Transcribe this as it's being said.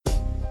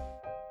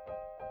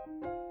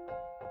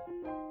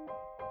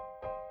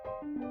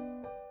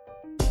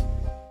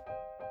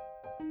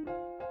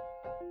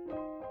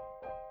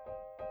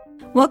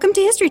Welcome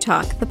to History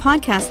Talk, the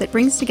podcast that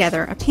brings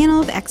together a panel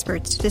of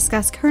experts to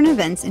discuss current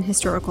events in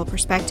historical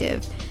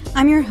perspective.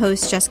 I'm your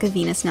host, Jessica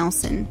Venus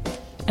Nelson.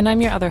 And I'm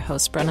your other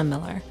host, Brenna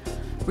Miller.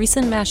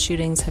 Recent mass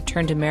shootings have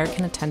turned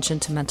American attention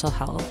to mental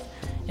health.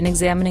 In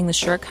examining the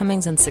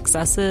shortcomings and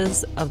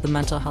successes of the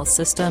mental health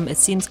system, it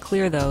seems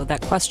clear, though,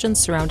 that questions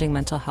surrounding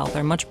mental health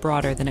are much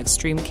broader than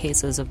extreme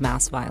cases of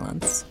mass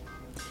violence.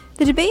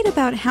 The debate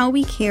about how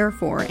we care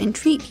for and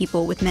treat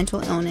people with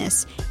mental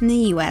illness in the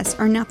U.S.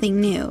 are nothing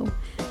new.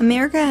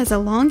 America has a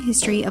long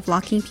history of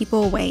locking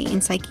people away in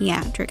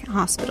psychiatric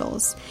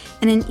hospitals,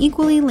 and an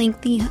equally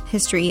lengthy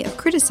history of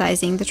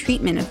criticizing the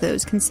treatment of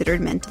those considered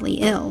mentally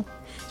ill.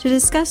 To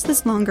discuss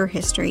this longer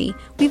history,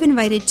 we've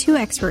invited two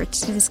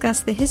experts to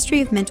discuss the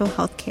history of mental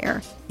health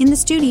care. In the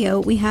studio,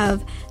 we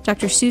have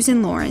Dr.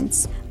 Susan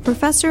Lawrence,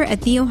 professor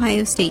at The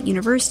Ohio State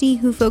University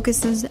who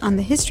focuses on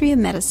the history of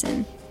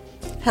medicine.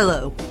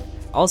 Hello.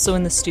 Also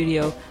in the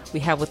studio, we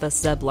have with us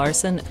Zeb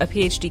Larson, a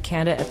PhD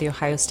candidate at The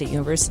Ohio State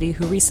University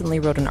who recently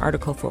wrote an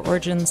article for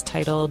Origins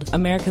titled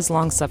America's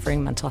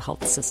Long-Suffering Mental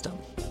Health System.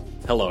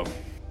 Hello.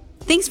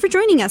 Thanks for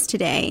joining us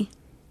today.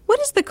 What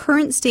is the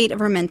current state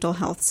of our mental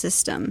health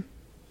system?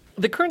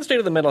 The current state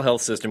of the mental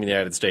health system in the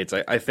United States,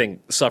 I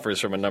think, suffers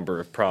from a number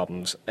of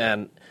problems.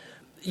 And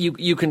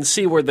you can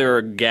see where there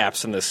are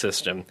gaps in the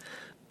system.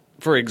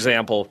 For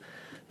example,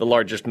 the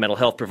largest mental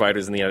health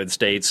providers in the United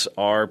States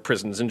are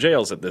prisons and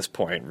jails at this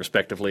point,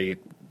 respectively.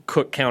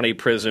 Cook County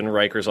Prison,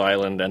 Rikers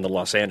Island, and the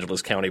Los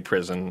Angeles County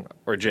Prison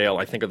or Jail,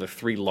 I think, are the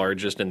three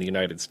largest in the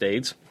United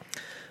States.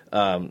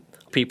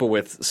 People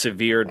with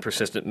severe and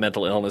persistent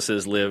mental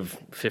illnesses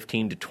live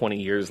 15 to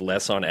 20 years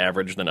less on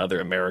average than other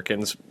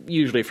Americans,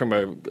 usually from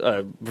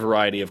a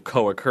variety of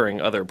co-occurring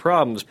other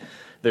problems.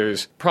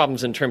 There's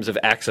problems in terms of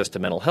access to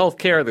mental health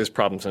care. There's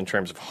problems in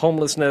terms of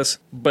homelessness.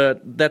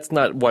 But that's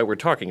not why we're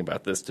talking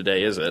about this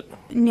today, is it?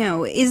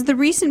 No. Is the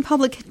recent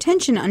public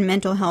attention on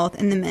mental health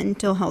and the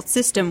mental health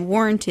system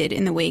warranted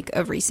in the wake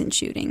of recent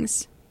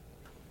shootings?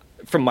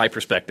 From my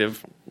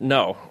perspective,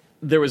 no.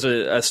 There was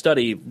a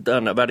study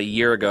done about a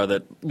year ago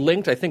that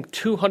linked, I think,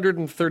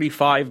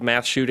 235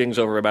 mass shootings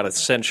over about a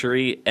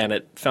century, and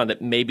it found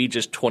that maybe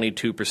just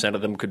 22%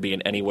 of them could be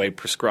in any way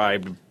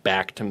prescribed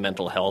back to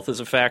mental health as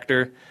a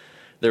factor.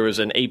 There was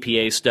an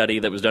APA study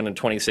that was done in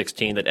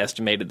 2016 that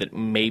estimated that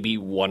maybe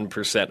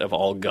 1% of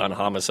all gun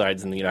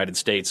homicides in the United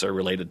States are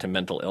related to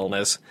mental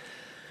illness.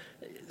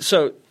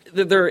 So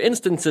there are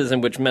instances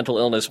in which mental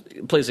illness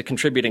plays a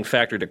contributing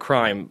factor to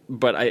crime,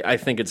 but I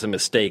think it's a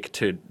mistake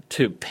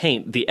to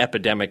paint the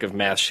epidemic of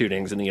mass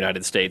shootings in the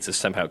United States as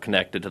somehow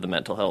connected to the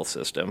mental health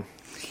system.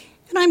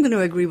 And I'm going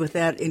to agree with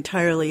that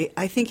entirely.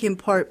 I think in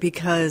part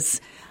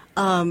because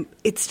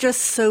it's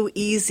just so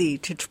easy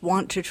to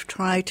want to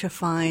try to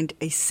find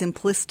a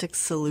simplistic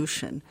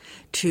solution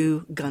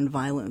to gun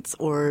violence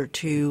or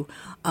to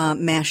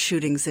mass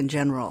shootings in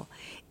general.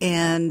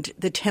 And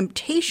the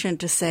temptation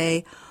to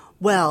say,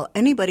 well,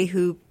 anybody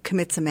who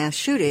commits a mass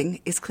shooting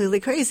is clearly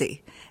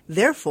crazy.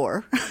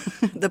 Therefore,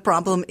 the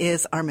problem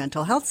is our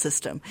mental health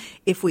system.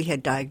 If we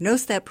had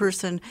diagnosed that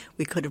person,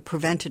 we could have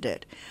prevented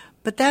it.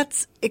 But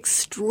that's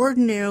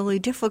extraordinarily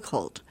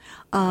difficult,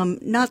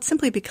 not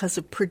simply because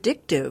of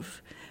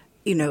predictive,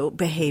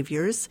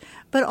 behaviors,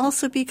 but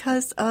also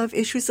because of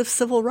issues of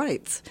civil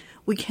rights.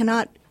 We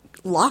cannot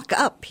lock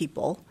up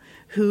people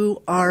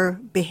who are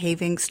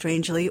behaving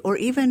strangely or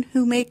even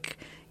who make,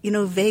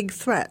 vague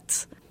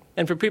threats.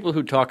 And for people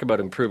who talk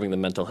about improving the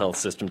mental health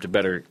system to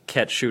better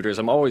catch shooters,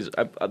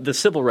 the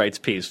civil rights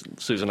piece,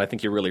 Susan, I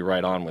think you're really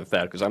right on with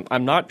that, because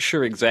I'm not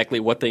sure exactly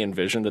what they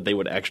envision that they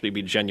would actually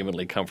be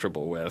genuinely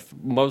comfortable with.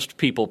 Most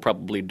people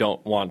probably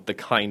don't want the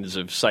kinds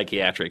of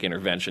psychiatric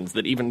interventions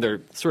that even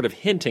they're sort of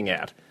hinting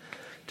at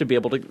to be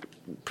able to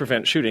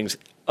prevent shootings,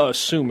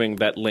 assuming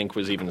that link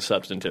was even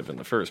substantive in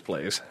the first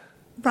place.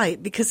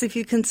 Right, because if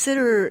you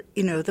consider,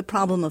 the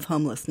problem of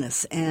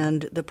homelessness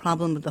and the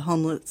problem of the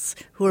homeless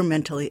who are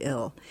mentally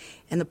ill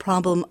and the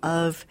problem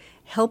of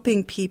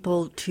helping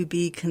people to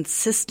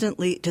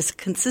consistently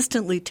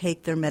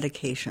take their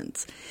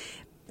medications.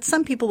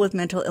 Some people with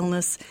mental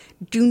illness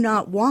do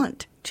not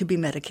want to be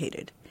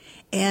medicated,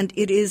 and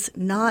it is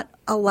not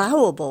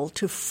allowable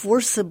to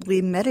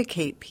forcibly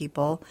medicate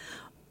people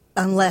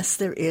unless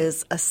there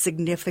is a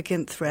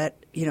significant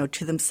threat,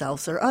 to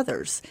themselves or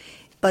others.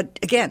 But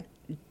again,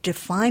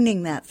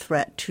 defining that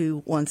threat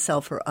to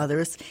oneself or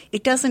others,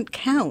 it doesn't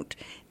count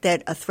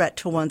that a threat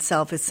to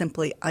oneself is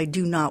simply, I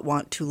do not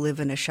want to live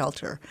in a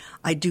shelter.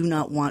 I do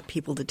not want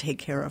people to take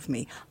care of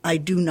me. I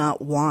do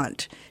not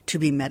want to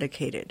be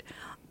medicated.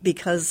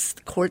 Because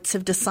courts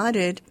have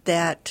decided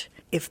that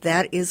if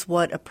that is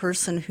what a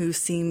person who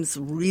seems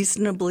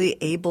reasonably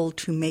able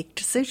to make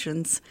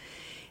decisions,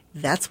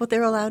 that's what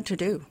they're allowed to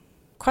do.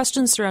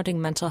 Questions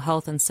surrounding mental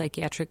health and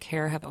psychiatric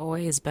care have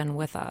always been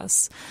with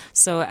us.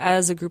 So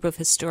as a group of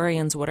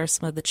historians, what are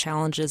some of the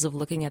challenges of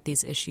looking at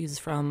these issues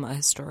from a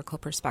historical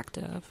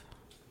perspective?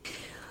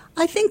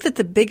 I think that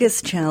the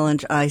biggest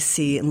challenge I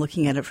see in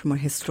looking at it from a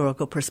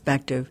historical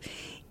perspective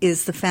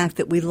is the fact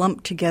that we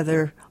lump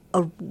together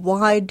a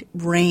wide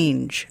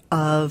range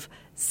of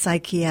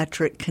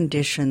psychiatric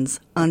conditions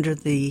under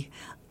the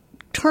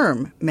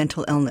term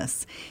mental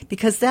illness,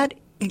 because that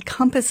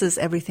encompasses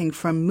everything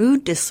from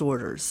mood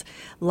disorders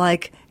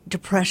like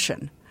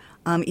depression,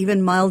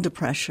 even mild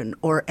depression,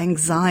 or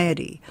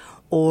anxiety,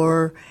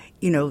 or,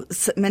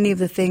 many of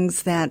the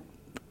things that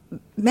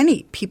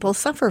many people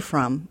suffer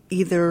from,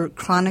 either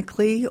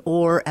chronically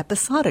or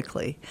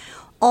episodically,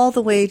 all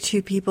the way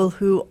to people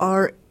who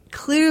are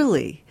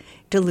clearly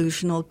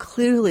delusional,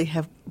 clearly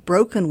have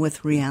broken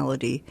with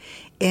reality,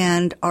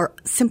 and are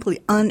simply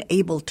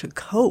unable to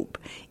cope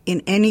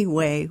in any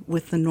way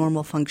with the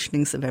normal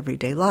functionings of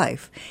everyday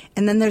life.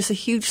 And then there's a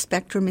huge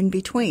spectrum in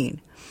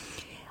between.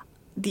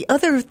 The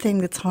other thing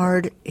that's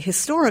hard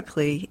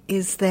historically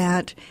is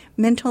that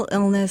mental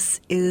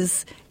illness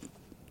is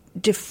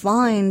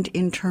defined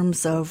in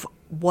terms of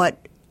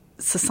what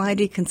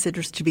society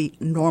considers to be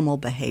normal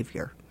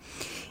behavior.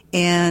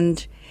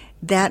 And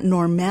that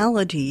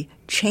normality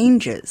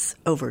changes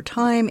over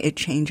time. It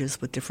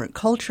changes with different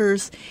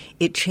cultures.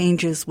 It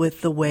changes with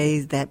the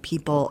way that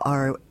people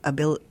are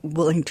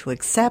willing to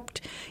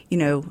accept,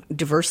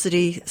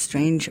 diversity,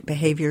 strange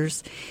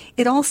behaviors.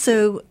 It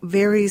also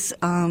varies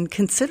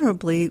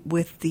considerably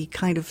with the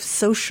kind of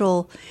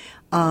social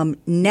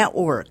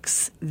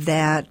networks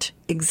that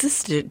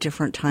existed at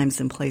different times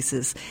and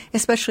places,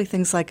 especially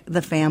things like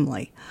the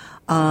family,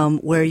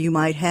 where you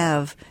might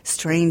have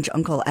strange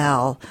Uncle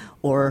Al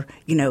or,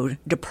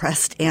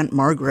 depressed Aunt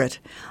Margaret.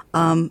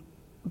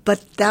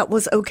 But that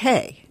was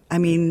okay.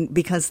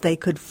 Because they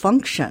could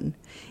function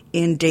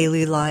in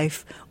daily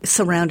life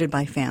surrounded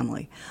by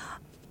family.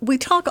 We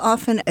talk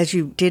often, as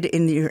you did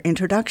in your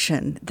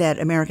introduction, that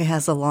America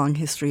has a long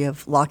history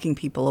of locking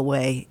people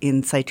away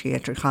in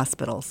psychiatric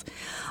hospitals.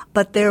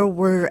 But there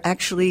were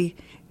actually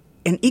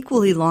an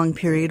equally long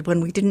period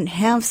when we didn't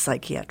have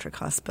psychiatric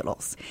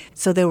hospitals.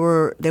 So there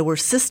were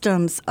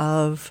systems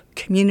of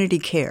community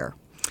care.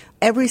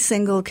 Every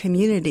single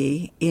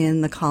community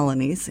in the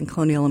colonies in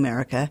colonial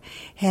America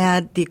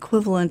had the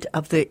equivalent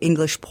of the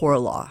English Poor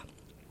Law,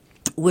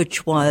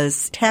 which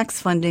was tax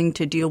funding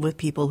to deal with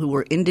people who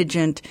were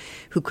indigent,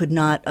 who could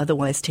not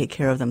otherwise take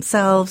care of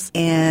themselves.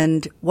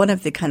 And one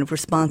of the kind of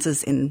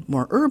responses in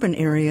more urban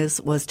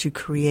areas was to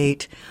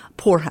create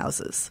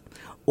poorhouses,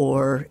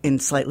 or in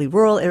slightly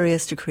rural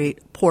areas to create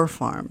poor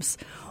farms.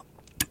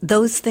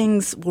 Those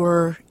things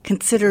were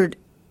considered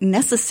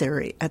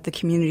necessary at the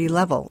community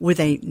level. Were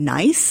they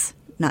nice?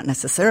 Not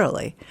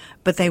necessarily,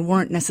 but they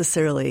weren't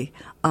necessarily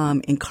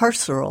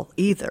incarceral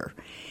either.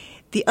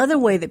 The other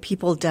way that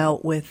people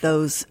dealt with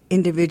those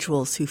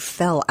individuals who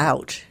fell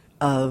out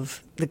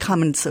of the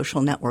common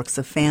social networks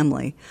of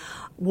family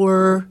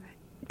were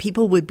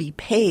people would be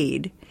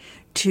paid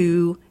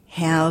to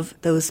have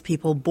those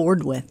people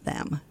board with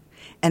them,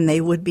 and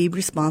they would be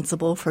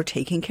responsible for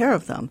taking care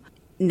of them.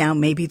 Now,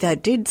 maybe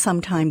that did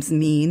sometimes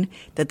mean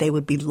that they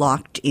would be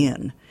locked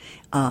in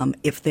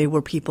if they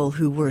were people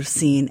who were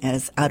seen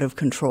as out of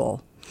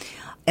control.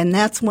 And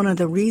that's one of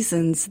the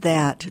reasons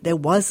that there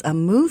was a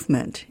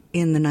movement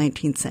in the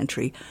 19th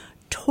century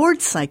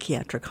towards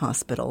psychiatric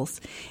hospitals,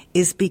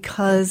 is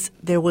because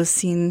there was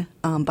seen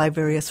by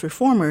various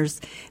reformers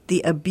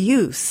the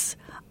abuse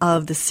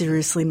of the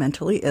seriously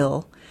mentally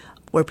ill,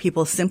 where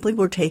people simply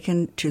were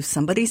taken to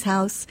somebody's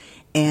house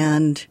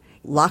and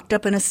locked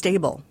up in a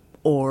stable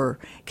or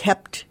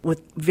kept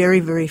with very,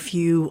 very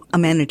few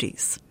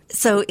amenities.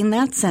 So in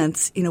that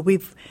sense,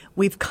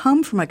 we've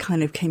come from a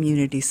kind of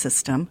community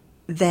system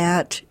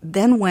that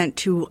then went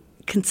to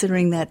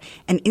considering that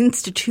an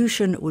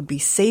institution would be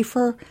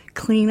safer,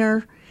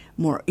 cleaner,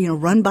 more,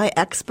 run by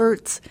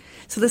experts.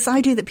 So this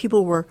idea that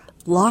people were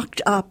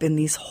locked up in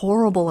these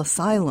horrible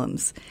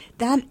asylums,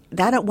 that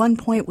at one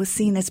point was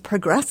seen as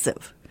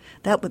progressive.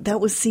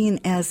 That was seen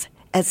as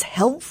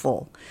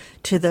helpful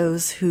to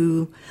those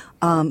whose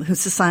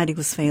society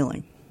was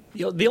failing.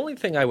 The only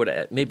thing I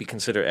would maybe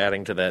consider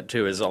adding to that,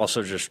 too, is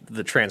also just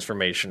the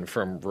transformation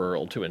from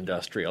rural to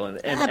industrial. And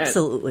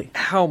absolutely. And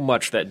how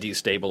much that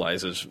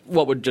destabilizes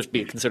what would just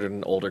be considered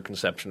an older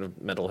conception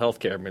of mental health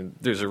care.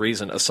 There's a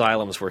reason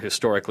asylums were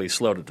historically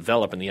slow to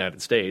develop in the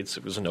United States.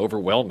 It was an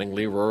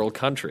overwhelmingly rural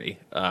country.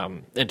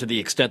 And to the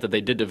extent that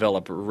they did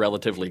develop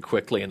relatively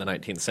quickly in the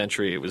 19th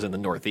century, it was in the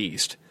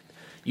Northeast.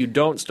 You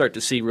don't start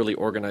to see really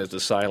organized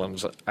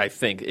asylums, I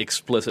think,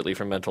 explicitly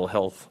for mental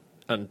health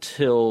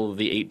until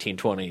the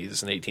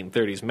 1820s and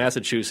 1830s.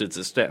 Massachusetts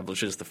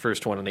establishes the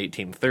first one in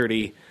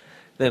 1830.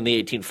 Then in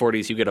the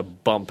 1840s, you get a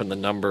bump in the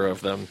number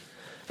of them.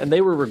 And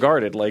they were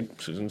regarded,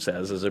 like Susan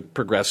says, as a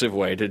progressive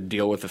way to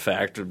deal with the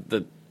fact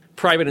that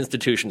private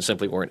institutions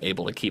simply weren't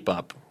able to keep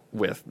up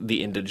with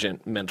the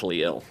indigent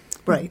mentally ill.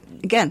 Right.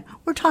 Again,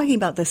 we're talking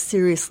about the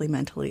seriously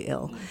mentally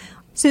ill.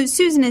 So,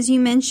 Susan, as you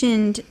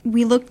mentioned,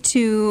 we look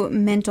to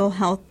mental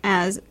health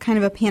as kind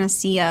of a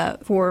panacea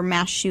for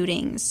mass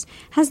shootings.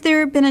 Has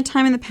there been a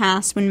time in the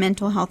past when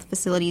mental health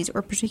facilities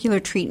or particular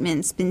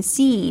treatments been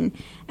seen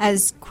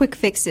as quick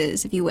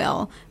fixes, if you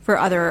will, for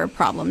other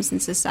problems in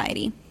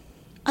society?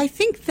 I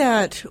think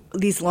that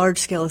these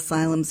large-scale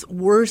asylums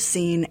were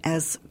seen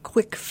as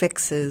quick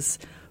fixes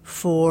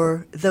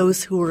for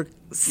those who were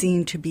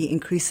seen to be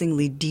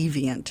increasingly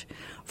deviant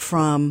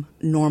from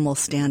normal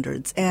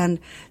standards. And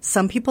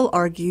some people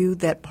argue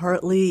that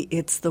partly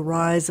it's the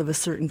rise of a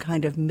certain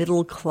kind of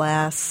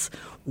middle-class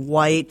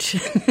white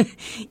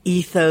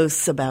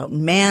ethos about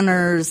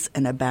manners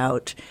and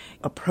about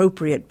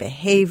appropriate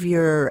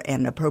behavior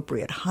and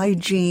appropriate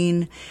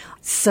hygiene,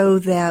 so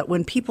that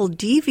when people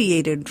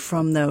deviated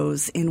from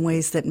those in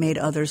ways that made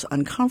others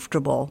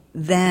uncomfortable,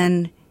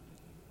 then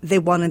they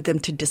wanted them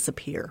to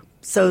disappear.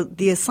 So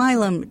the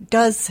asylum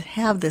does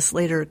have this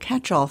later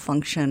catch-all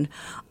function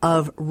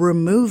of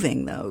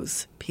removing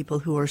those people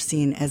who are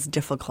seen as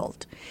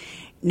difficult.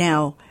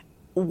 Now,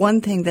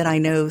 one thing that I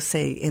know,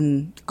 say,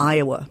 in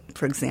Iowa,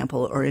 for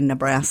example, or in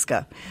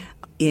Nebraska,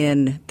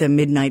 in the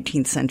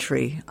mid-19th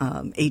century,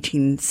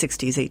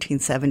 1860s,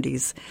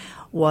 1870s,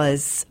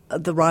 was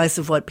the rise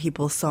of what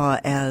people saw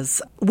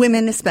as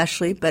women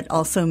especially, but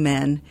also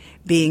men,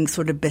 being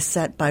sort of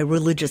beset by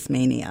religious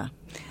mania,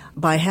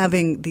 by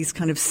having these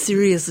kind of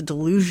serious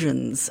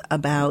delusions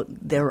about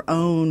their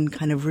own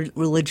kind of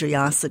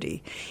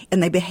religiosity.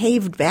 And they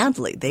behaved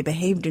badly. They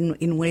behaved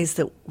in ways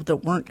that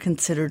weren't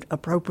considered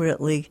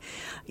appropriately,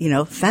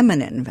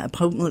 feminine,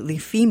 appropriately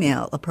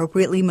female,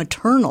 appropriately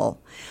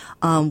maternal,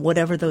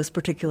 whatever those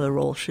particular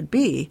roles should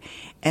be.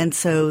 And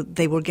so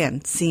they were,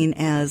 again, seen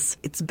as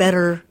it's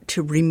better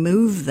to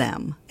remove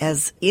them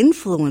as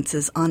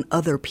influences on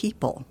other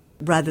people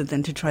rather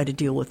than to try to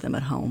deal with them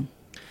at home.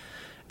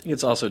 I think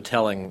it's also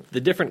telling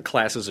the different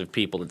classes of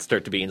people that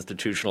start to be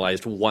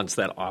institutionalized once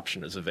that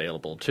option is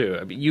available, too.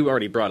 I mean, you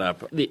already brought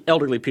up the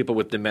elderly people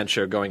with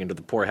dementia going into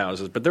the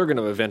poorhouses, but they're going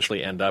to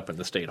eventually end up in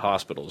the state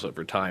hospitals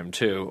over time,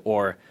 too.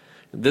 Or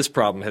this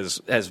problem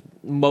has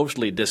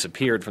mostly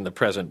disappeared from the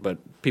present, but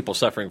people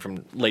suffering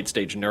from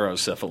late-stage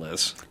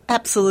neurosyphilis.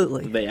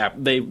 Absolutely.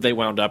 They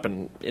wound up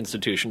in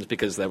institutions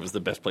because that was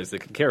the best place they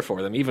could care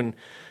for them. Even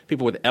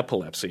people with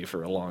epilepsy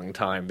for a long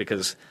time,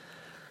 because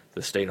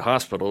the state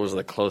hospital was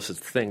the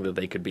closest thing that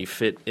they could be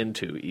fit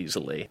into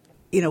easily.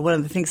 One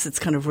of the things that's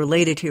kind of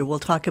related here, we'll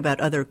talk about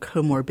other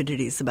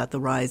comorbidities, about the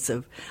rise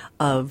of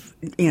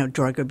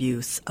drug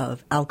abuse,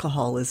 of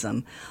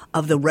alcoholism,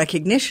 of the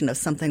recognition of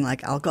something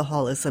like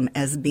alcoholism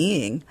as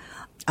being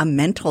a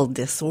mental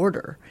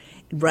disorder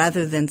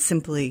rather than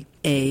simply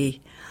a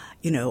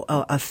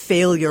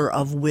failure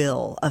of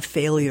will, a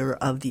failure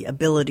of the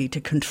ability to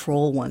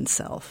control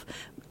oneself.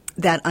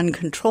 That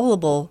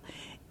uncontrollable,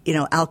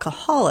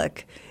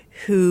 alcoholic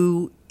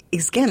who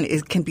again,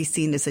 it can be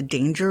seen as a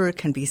danger. It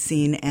can be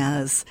seen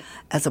as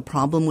a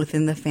problem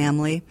within the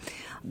family.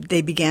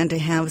 They began to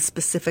have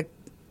specific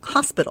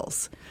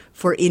hospitals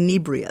for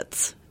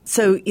inebriates.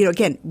 So,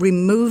 again,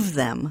 remove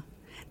them,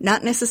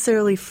 not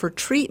necessarily for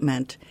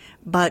treatment,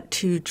 but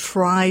to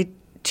try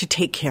to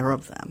take care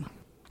of them.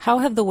 How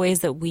have the ways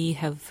that we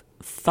have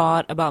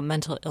thought about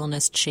mental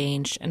illness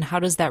changed, and how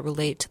does that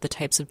relate to the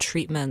types of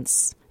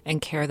treatments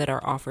and care that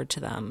are offered to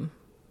them?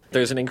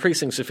 There's an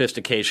increasing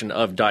sophistication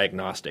of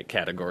diagnostic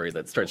category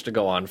that starts to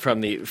go on from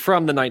the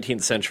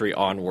 19th century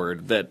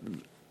onward that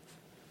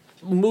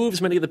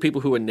moves many of the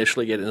people who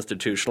initially get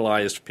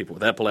institutionalized, people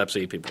with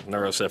epilepsy, people with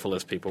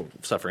neurosyphilis, people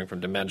suffering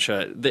from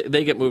dementia,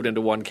 they get moved into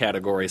one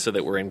category so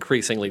that we're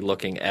increasingly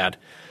looking at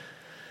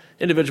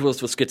individuals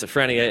with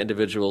schizophrenia,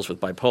 individuals with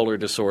bipolar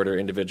disorder,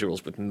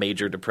 individuals with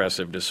major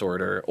depressive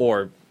disorder,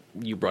 or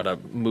you brought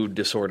up mood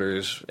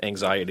disorders,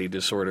 anxiety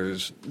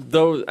disorders.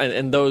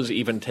 Those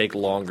even take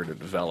longer to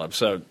develop.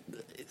 So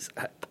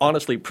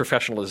honestly,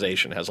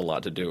 professionalization has a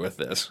lot to do with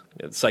this.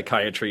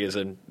 Psychiatry is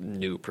a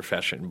new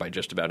profession by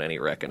just about any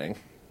reckoning.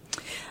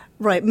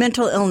 Right.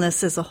 Mental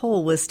illness as a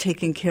whole was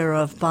taken care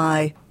of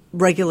by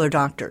regular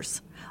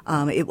doctors.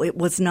 It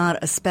was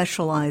not a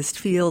specialized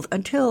field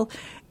until,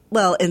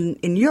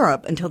 in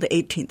Europe, until the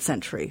 18th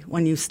century,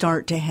 when you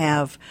start to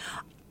have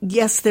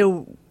yes, there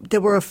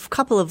were a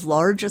couple of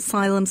large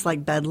asylums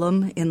like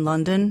Bedlam in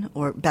London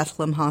or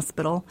Bethlehem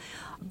Hospital,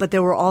 but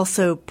there were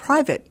also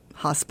private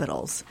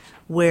hospitals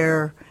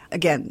where,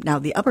 again, now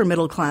the upper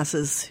middle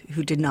classes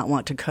who did not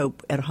want to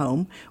cope at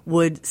home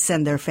would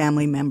send their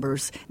family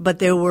members. But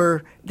there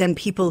were then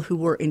people who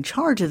were in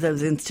charge of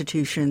those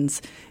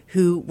institutions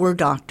who were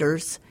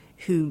doctors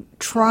who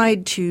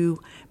tried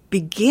to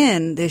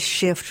begin this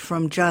shift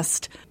from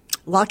just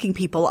locking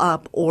people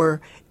up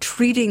or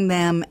treating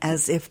them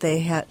as if they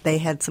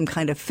had some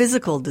kind of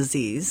physical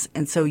disease,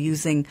 and so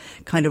using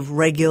kind of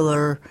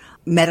regular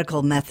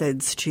medical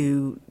methods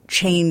to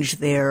change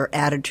their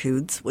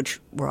attitudes, which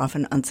were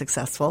often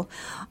unsuccessful,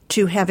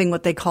 to having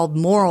what they called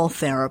moral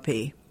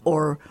therapy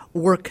or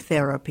work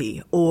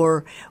therapy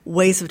or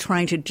ways of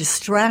trying to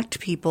distract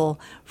people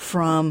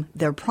from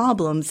their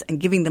problems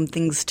and giving them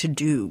things to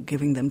do,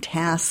 giving them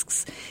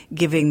tasks,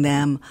 giving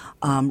them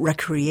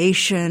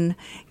recreation,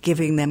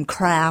 giving them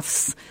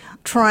crafts,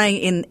 trying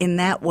in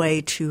that way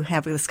to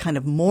have this kind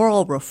of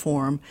moral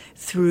reform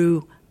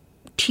through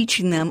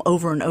teaching them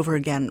over and over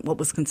again what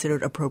was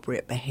considered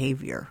appropriate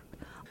behavior.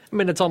 I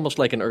mean, it's almost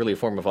like an early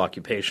form of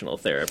occupational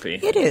therapy.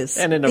 It is.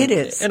 And it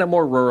is. In a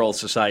more rural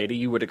society,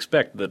 you would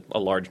expect that a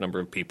large number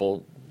of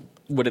people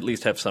would at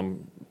least have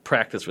some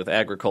practiced with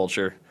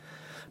agriculture.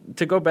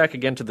 To go back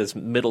again to this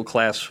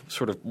middle-class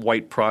sort of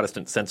white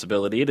Protestant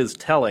sensibility, it is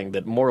telling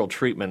that moral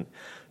treatment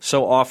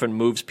so often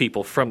moves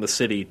people from the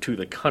city to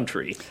the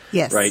country.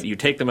 Yes. Right? You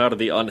take them out of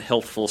the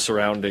unhealthful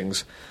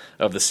surroundings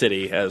of the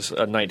city, as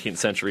a 19th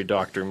century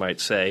doctor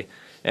might say,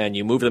 and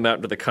you move them out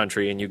into the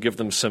country and you give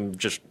them some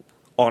just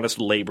honest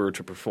labor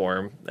to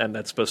perform, and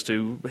that's supposed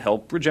to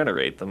help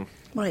regenerate them.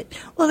 Right.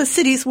 Well, the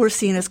cities were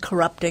seen as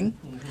corrupting.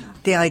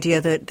 The idea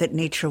that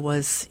nature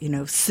was,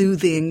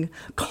 soothing,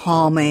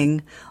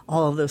 calming,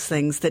 all of those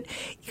things.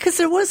 Because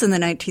there was in the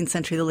 19th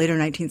century, the later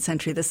 19th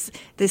century, this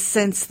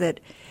sense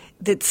that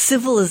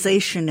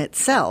civilization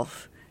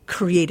itself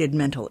created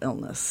mental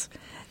illness,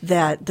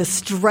 that the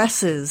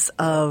stresses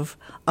of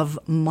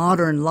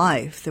modern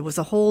life, there was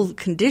a whole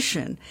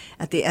condition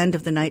at the end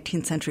of the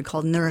 19th century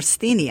called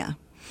neurasthenia,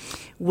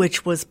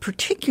 which was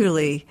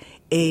particularly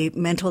a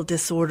mental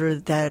disorder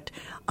that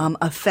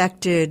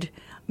affected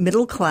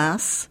middle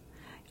class,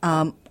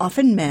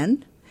 often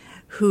men,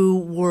 who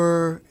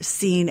were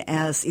seen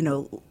as,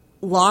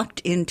 locked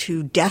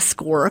into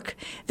desk work.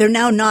 They're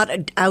now not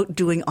out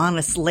doing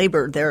honest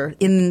labor. They're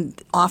in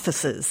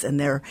offices and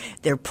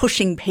they're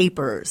pushing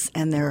papers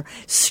and they're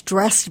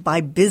stressed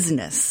by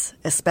business,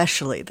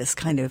 especially this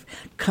kind of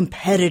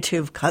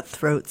competitive,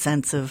 cutthroat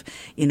sense of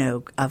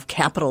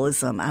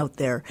capitalism out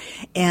there.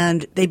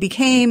 And they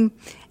became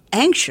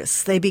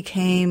anxious. They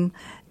became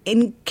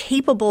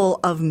incapable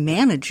of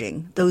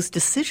managing those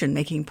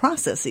decision-making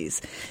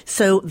processes.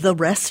 So the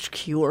rest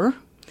cure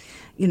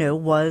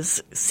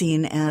was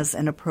seen as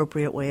an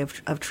appropriate way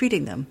of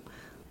treating them.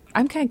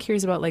 I'm kind of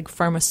curious about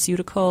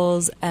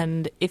pharmaceuticals,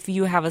 and if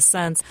you have a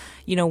sense,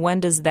 when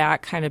does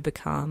that kind of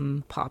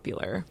become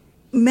popular?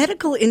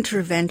 Medical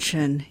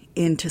intervention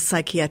into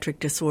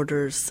psychiatric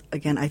disorders,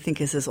 again, I think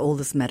is as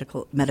old as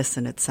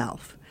medicine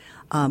itself.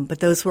 But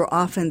those were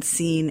often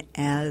seen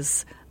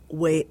as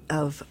way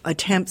of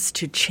attempts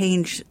to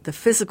change the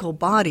physical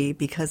body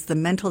because the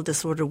mental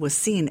disorder was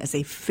seen as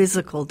a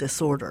physical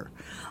disorder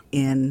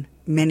in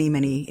many,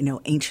 many,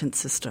 ancient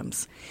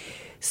systems.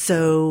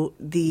 But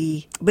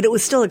it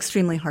was still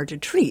extremely hard to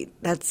treat.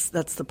 That's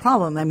the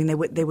problem. I mean,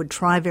 they would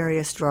try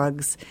various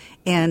drugs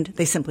and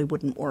they simply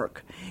wouldn't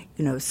work.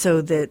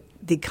 So that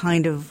the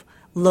kind of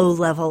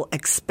low-level,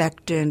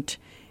 expectant,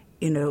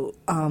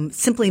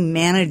 simply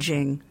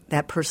managing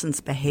that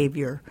person's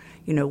behavior,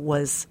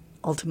 was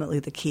ultimately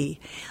the key.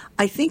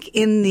 I think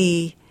in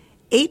the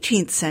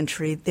 18th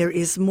century, there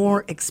is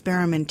more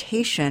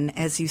experimentation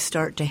as you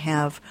start to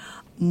have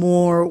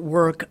more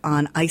work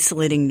on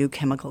isolating new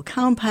chemical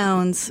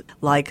compounds,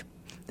 like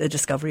the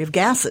discovery of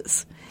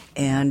gases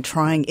and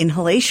trying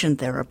inhalation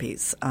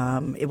therapies.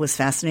 It was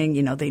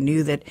fascinating. They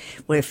knew that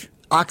if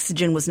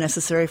oxygen was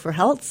necessary for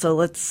health, so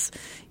let's,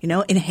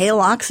 inhale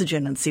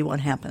oxygen and see what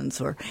happens,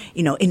 or,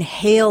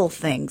 inhale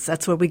things.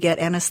 That's where we get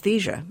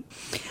anesthesia.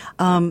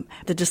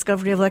 The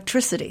discovery of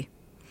electricity.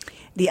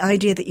 The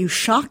idea that you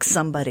shock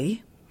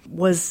somebody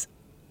was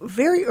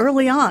very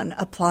early on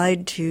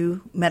applied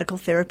to medical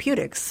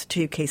therapeutics,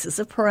 to cases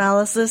of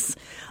paralysis,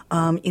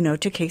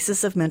 to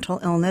cases of mental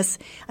illness.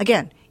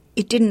 Again,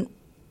 it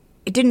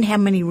didn't have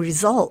many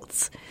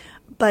results,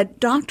 but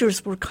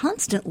doctors were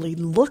constantly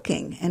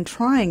looking and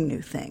trying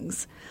new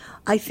things.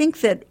 I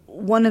think that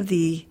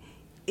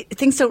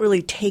things don't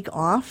really take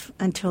off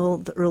until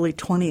the early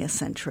 20th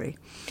century.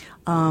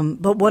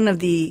 But one of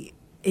the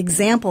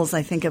examples,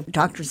 I think, of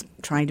doctors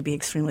trying to be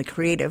extremely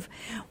creative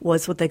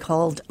was what they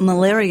called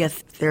malaria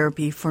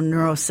therapy for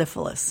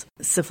neurosyphilis.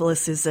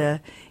 Syphilis is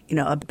a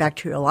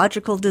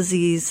bacteriological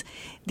disease.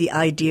 The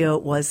idea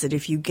was that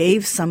if you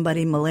gave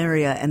somebody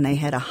malaria and they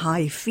had a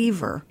high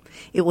fever,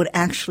 it would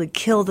actually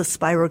kill the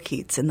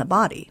spirochetes in the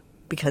body,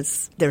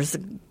 because there's a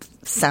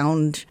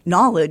sound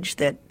knowledge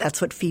that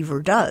that's what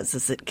fever does,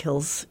 is it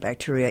kills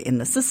bacteria in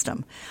the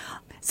system.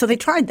 So they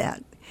tried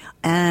that.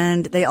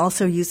 And they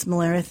also used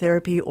malaria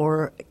therapy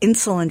or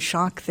insulin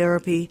shock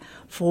therapy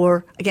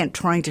for, again,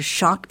 trying to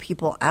shock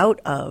people out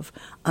of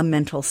a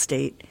mental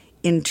state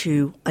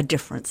into a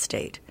different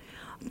state.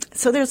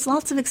 So there's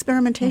lots of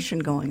experimentation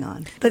going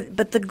on.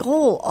 But the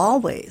goal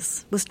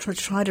always was to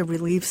try to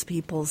relieve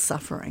people's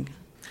suffering.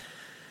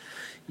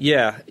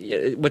 Yeah.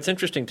 What's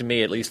interesting to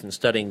me, at least in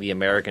studying the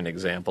American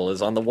example,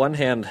 is on the one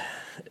hand,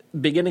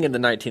 beginning in the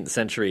 19th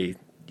century,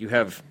 you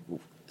have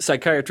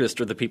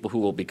psychiatrists, or the people who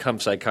will become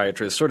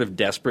psychiatrists, sort of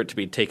desperate to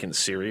be taken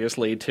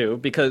seriously, too,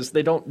 because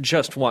they don't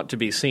just want to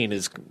be seen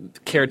as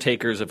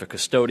caretakers of a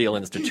custodial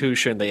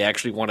institution. They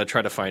actually want to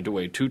try to find a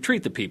way to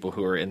treat the people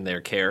who are in their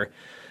care.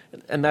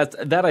 And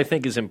that I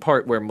think, is in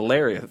part where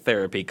malaria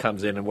therapy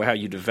comes in, and how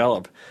you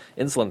develop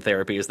insulin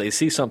therapy is they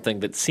see something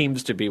that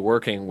seems to be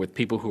working with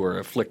people who are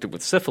afflicted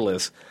with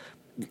syphilis.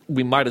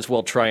 We might as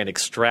well try and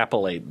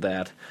extrapolate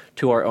that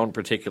to our own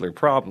particular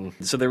problem.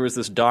 So there was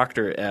this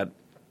doctor at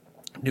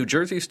New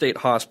Jersey State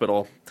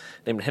Hospital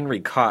named Henry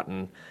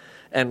Cotton.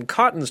 And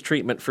Cotton's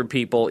treatment for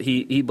people,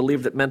 he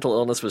believed that mental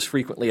illness was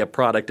frequently a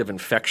product of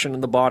infection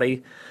in the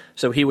body.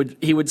 So he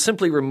would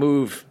simply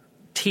remove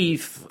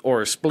teeth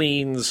or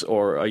spleens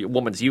or a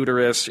woman's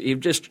uterus. He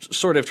just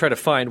sort of tried to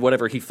find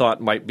whatever he thought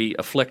might be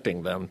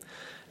afflicting them.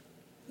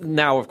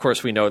 Now, of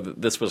course, we know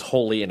that this was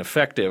wholly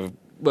ineffective,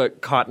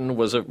 but Cotton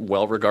was a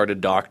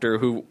well-regarded doctor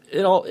who,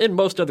 in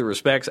most other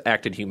respects,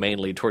 acted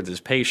humanely towards his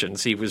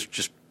patients. He was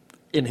just,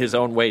 in his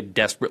own way,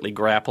 desperately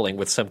grappling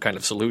with some kind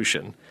of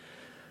solution.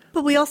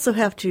 But we also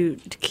have to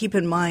keep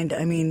in mind,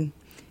 I mean,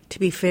 to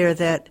be fair,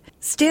 that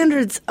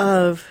standards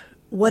of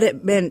what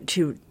it meant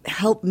to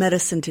help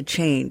medicine to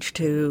change,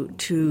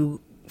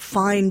 to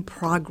find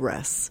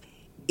progress,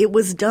 it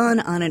was done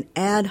on an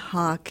ad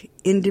hoc,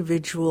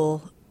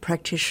 individual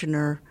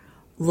practitioner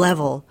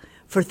level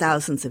for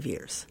thousands of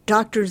years.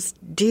 Doctors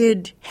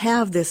did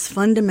have this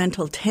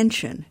fundamental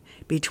tension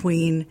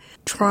between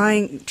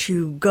trying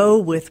to go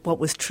with what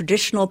was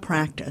traditional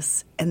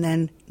practice and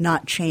then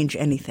not change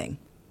anything.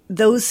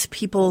 Those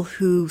people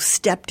who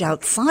stepped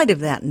outside of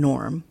that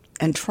norm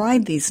and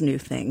tried these new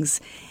things,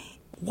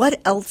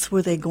 what else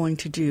were they going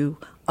to do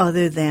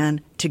other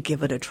than to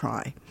give it a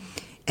try?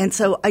 And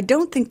so I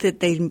don't think that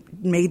they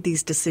made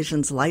these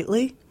decisions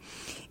lightly.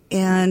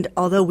 And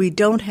although we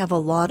don't have a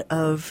lot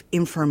of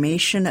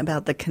information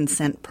about the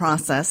consent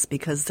process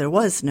because there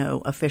was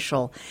no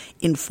official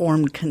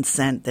informed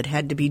consent that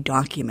had to be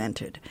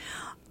documented,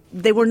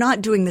 they were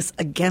not doing this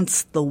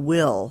against the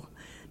will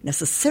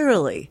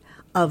necessarily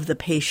of the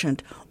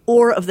patient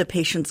or of the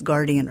patient's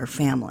guardian or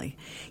family.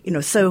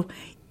 So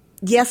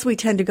yes, we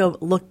tend to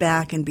look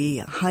back and be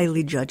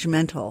highly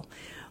judgmental,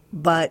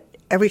 but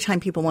every time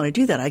people want to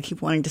do that, I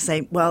keep wanting to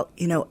say, well,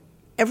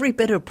 every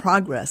bit of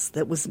progress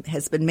that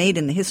has been made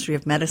in the history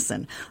of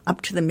medicine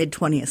up to the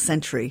mid-20th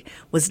century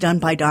was done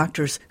by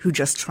doctors who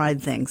just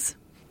tried things.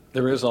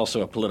 There is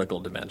also a political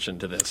dimension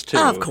to this, too.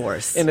 Of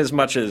course. In as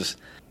much as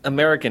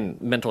American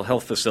mental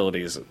health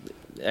facilities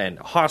and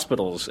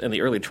hospitals in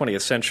the early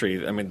 20th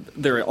century, I mean,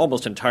 they're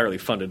almost entirely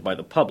funded by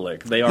the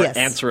public. They are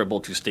answerable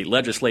to state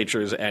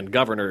legislatures and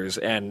governors,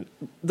 and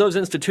those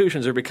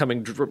institutions are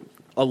becoming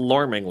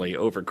alarmingly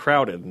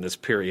overcrowded in this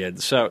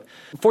period. So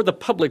for the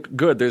public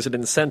good, there's an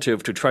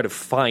incentive to try to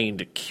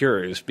find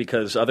cures,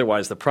 because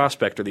otherwise the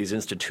prospect of these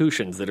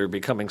institutions that are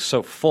becoming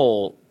so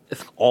full,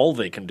 all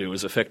they can do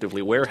is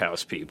effectively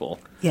warehouse people.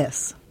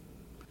 Yes.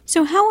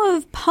 So how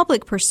have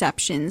public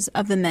perceptions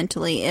of the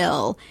mentally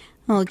ill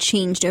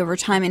changed over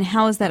time, and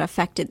how has that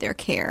affected their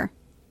care?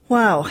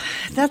 Wow,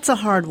 that's a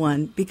hard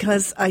one,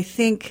 because I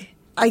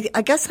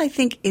guess I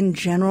think in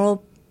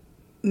general,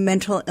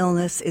 mental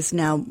illness is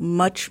now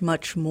much,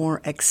 much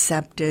more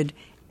accepted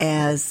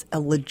as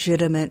a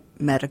legitimate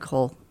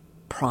medical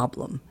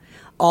problem,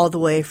 all the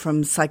way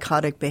from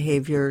psychotic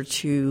behavior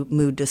to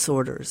mood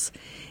disorders.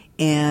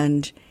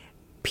 And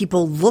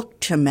people look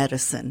to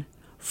medicine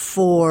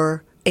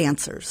for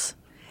answers.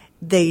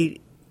 They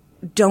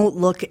don't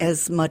look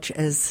as much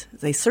as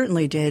they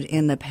certainly did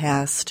in the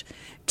past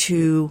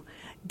to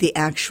the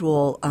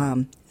actual,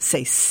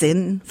 say,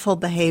 sinful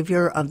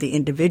behavior of the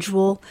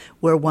individual,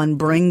 where one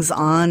brings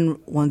on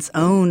one's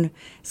own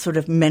sort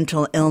of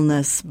mental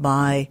illness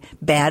by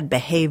bad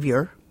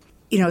behavior.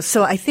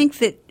 So I think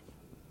that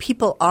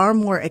people are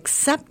more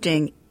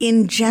accepting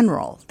in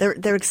general.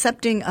 They're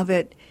accepting of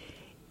it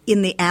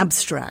in the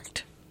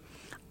abstract.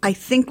 I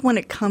think when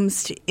it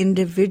comes to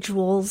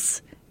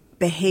individuals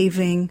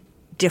behaving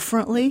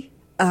differently,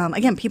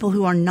 again, people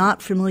who are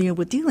not familiar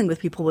with dealing with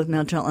people with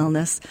mental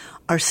illness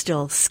are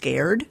still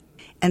scared.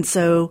 And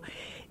so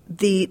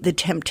the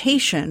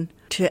temptation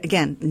to,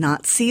 again,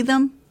 not see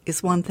them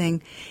is one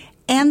thing,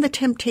 and the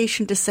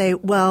temptation to say,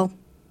 well,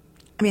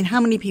 I mean, how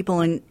many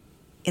people in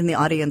the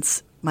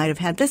audience might have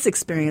had this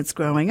experience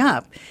growing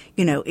up?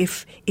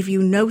 If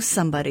you know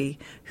somebody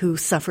who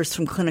suffers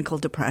from clinical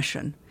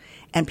depression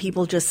and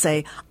people just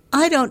say,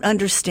 I don't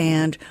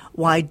understand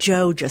why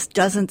Joe just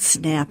doesn't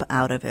snap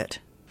out of it.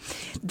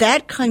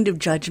 That kind of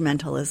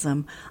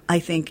judgmentalism, I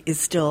think, is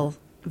still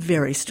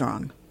very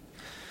strong.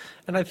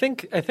 And I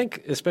think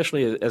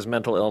especially as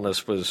mental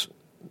illness was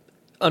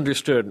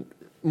understood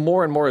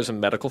more and more as a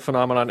medical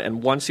phenomenon,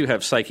 and once you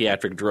have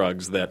psychiatric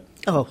drugs that,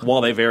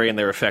 while they vary in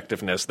their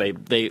effectiveness, they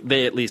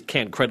at least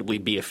can credibly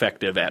be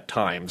effective at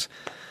times.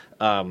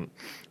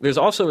 There's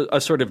also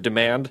a sort of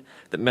demand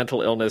that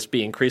mental illness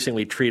be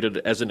increasingly treated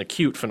as an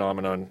acute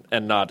phenomenon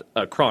and not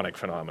a chronic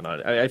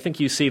phenomenon. I think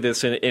you see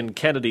this in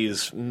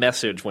Kennedy's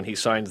message when he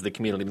signs the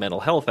Community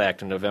Mental Health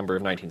Act in November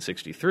of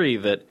 1963,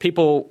 that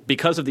people,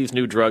 because of these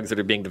new drugs that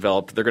are being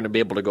developed, they're going to be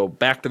able to go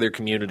back to their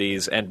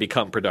communities and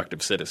become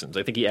productive citizens.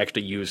 I think he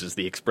actually uses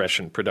the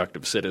expression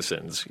productive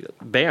citizens.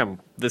 Bam,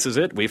 this is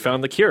it. We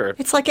found the cure.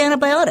 It's like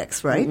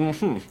antibiotics, right?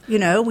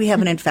 Mm-hmm. We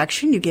have an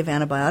infection, you give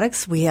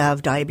antibiotics. We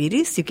have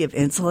diabetes, you give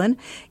insulin.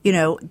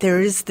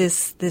 There is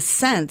this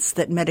sense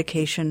that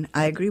medication,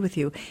 I agree with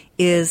you,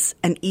 is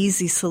an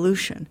easy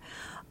solution.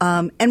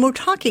 And we're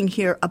talking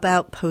here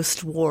about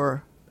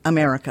post-war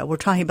America. We're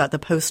talking about the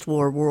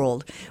post-war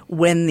world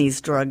when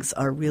these drugs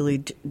are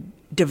really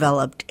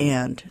developed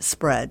and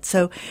spread.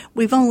 So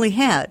we've only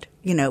had,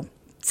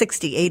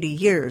 60, 80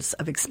 years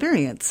of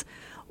experience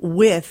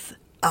with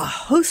a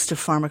host of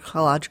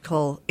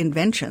pharmacological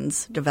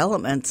inventions,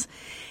 developments,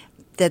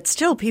 that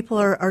still people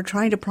are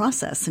trying to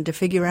process and to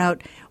figure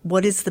out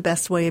what is the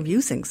best way of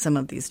using some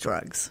of these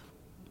drugs.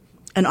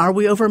 And are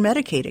we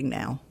over-medicating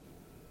now?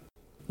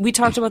 We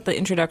talked about the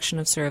introduction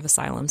of sort of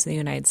asylums in the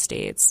United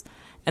States,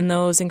 and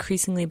those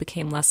increasingly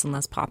became less and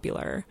less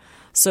popular.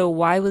 So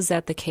why was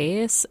that the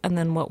case, and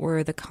then what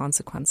were the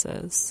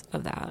consequences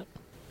of that?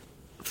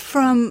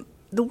 From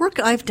the work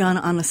I've done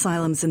on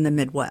asylums in the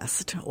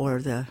Midwest,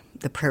 or the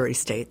prairie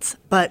states,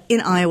 but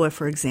in Iowa,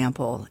 for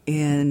example,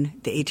 in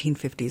the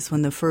 1850s,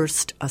 when the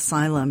first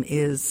asylum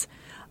is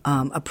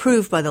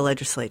approved by the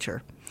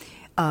legislature,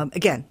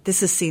 again,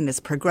 this is seen as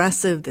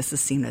progressive, this is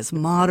seen as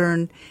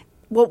modern.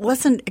 What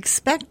wasn't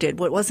expected,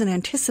 what wasn't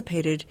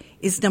anticipated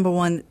is, number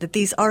one, that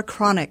these are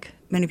chronic.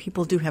 Many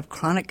people do have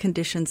chronic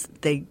conditions.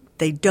 They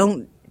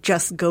don't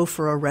just go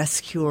for a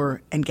rest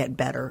cure and get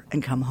better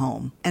and come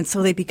home. And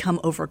so they become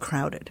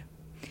overcrowded.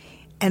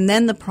 And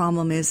then the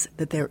problem is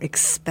that they're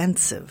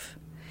expensive.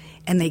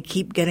 And they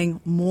keep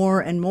getting more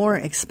and more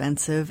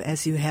expensive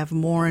as you have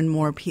more and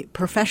more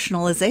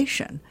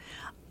professionalization.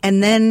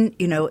 And then,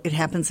 it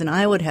happens in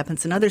Iowa, it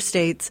happens in other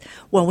states.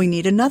 Well, we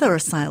need another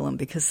asylum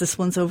because this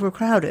one's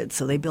overcrowded,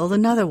 so they build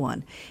another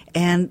one.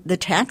 And the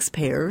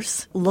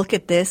taxpayers look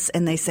at this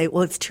and they say,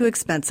 well, it's too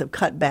expensive,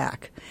 cut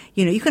back.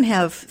 You can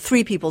have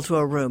 3 people to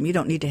a room. You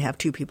don't need to have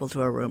 2 people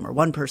to a room or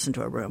 1 person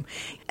to a room.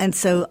 And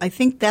so I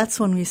think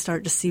that's when we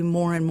start to see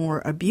more and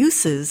more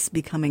abuses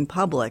becoming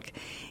public,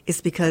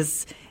 is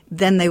because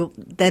then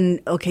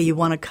you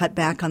want to cut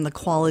back on the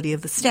quality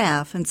of the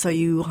staff, and so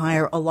you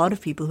hire a lot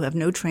of people who have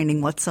no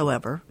training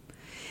whatsoever,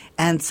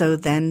 and so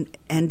then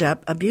end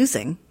up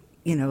abusing,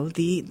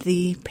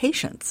 the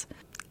patients.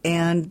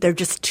 And there are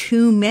just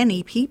too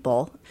many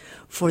people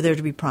for there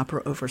to be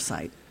proper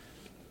oversight.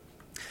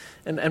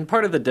 And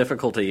part of the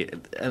difficulty,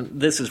 and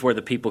this is where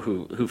the people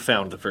who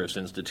found the first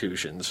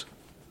institutions,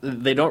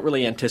 they don't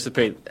really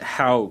anticipate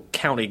how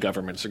county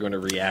governments are going to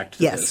react to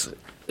this.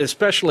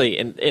 Especially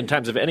in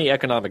times of any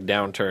economic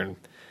downturn,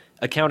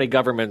 a county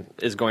government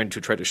is going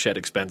to try to shed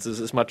expenses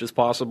as much as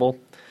possible.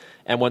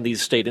 And when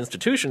these state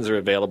institutions are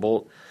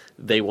available,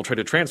 they will try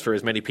to transfer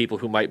as many people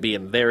who might be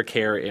in their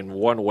care in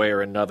one way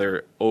or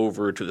another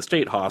over to the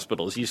state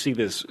hospitals. You see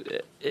this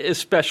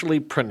especially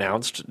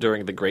pronounced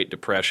during the Great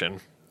Depression.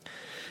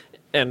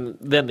 And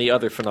then the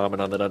other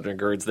phenomenon that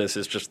undergirds this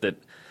is just that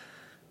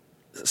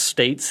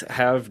states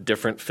have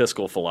different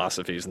fiscal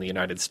philosophies in the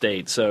United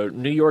States. So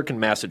New York and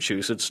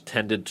Massachusetts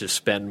tended to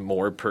spend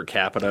more per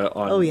capita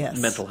on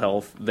mental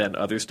health than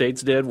other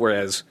states did,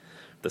 whereas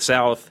the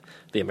South,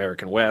 the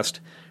American West,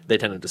 they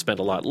tended to spend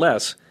a lot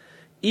less.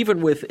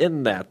 Even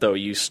within that, though,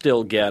 you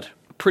still get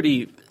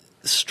pretty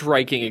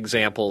striking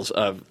examples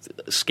of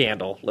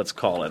scandal, let's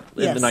call it,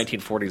 in the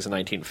 1940s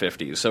and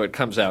 1950s. So it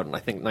comes out in, I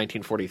think,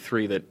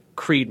 1943 that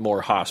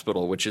Creedmoor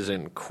Hospital, which is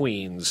in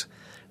Queens,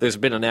 there's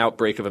been an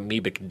outbreak of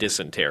amoebic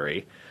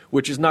dysentery,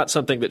 which is not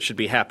something that should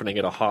be happening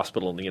at a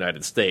hospital in the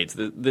United States.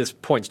 This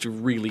points to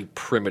really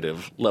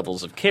primitive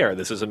levels of care.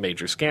 This is a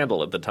major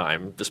scandal at the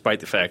time,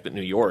 despite the fact that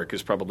New York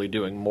is probably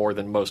doing more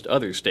than most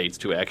other states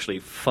to actually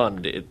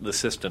fund the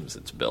systems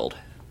it's built.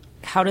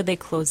 How did they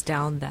close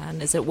down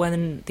then? Is it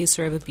when these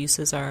sort of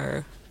abuses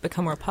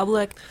become more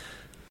public?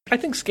 I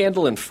think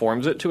scandal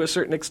informs it to a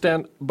certain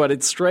extent, but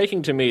it's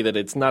striking to me that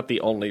it's not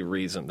the only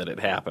reason that it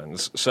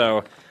happens.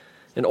 So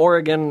in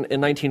Oregon, in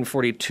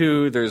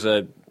 1942, there's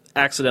a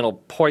accidental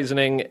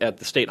poisoning at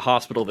the state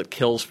hospital that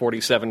kills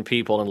 47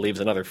 people and leaves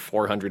another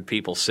 400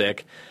 people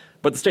sick.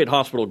 But the state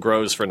hospital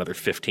grows for another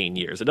 15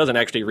 years. It doesn't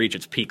actually reach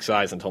its peak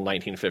size until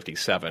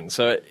 1957.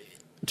 So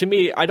to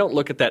me, I don't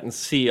look at that and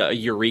see a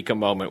eureka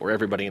moment where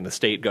everybody in the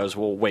state goes,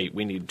 well, wait,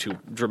 we need to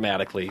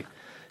dramatically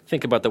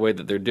think about the way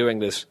that they're doing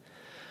this.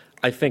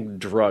 I think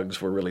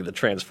drugs were really the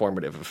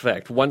transformative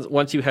effect.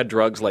 Once you had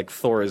drugs like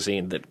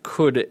Thorazine that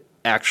could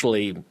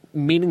actually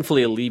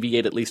meaningfully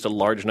alleviate at least a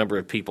large number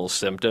of people's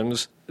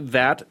symptoms,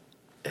 that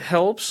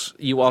helps.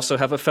 You also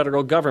have a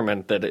federal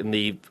government that in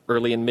the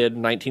early and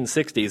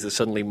mid-1960s is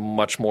suddenly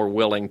much more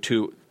willing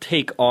to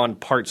take on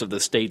parts of the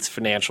state's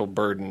financial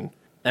burden,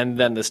 and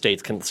then the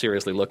states can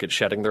seriously look at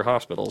shedding their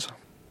hospitals.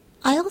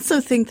 I also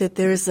think that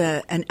there's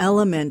an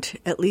element,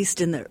 at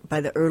least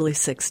by the early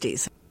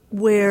 60s,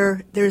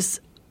 where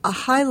there's a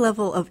high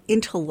level of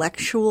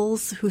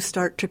intellectuals who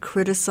start to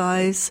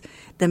criticize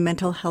the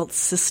mental health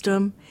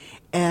system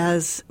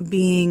as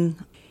being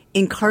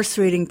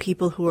incarcerating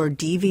people who are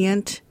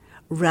deviant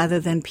rather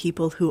than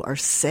people who are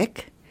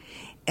sick.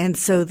 And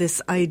so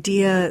this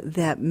idea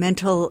that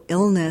mental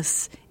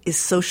illness is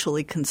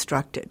socially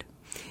constructed,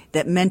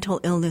 that mental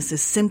illness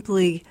is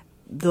simply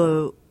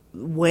the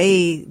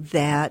way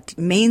that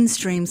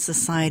mainstream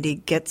society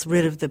gets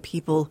rid of the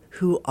people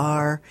who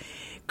are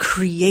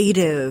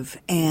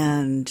creative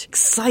and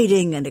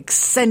exciting and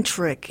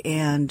eccentric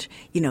and,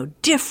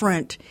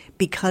 different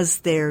because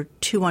they're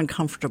too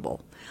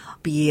uncomfortable.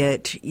 be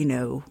it,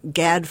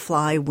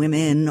 gadfly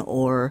women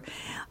or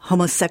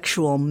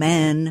homosexual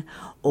men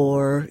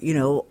or,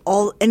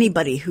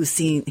 anybody who's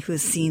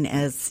seen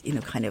as,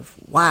 kind of,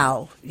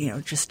 wow,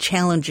 just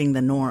challenging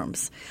the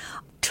norms.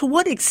 To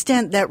what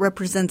extent that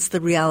represents the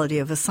reality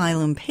of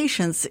asylum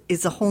patients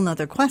is a whole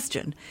nother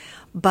question.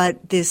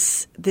 But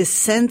this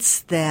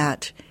sense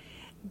that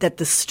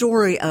the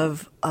story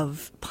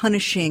of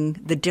punishing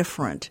the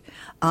different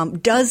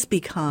does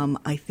become,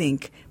 I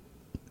think,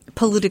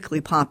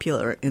 politically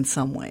popular in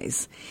some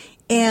ways.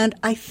 And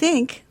I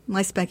think,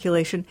 my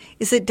speculation,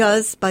 is it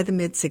does, by the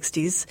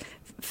mid-'60s,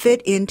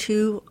 fit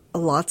into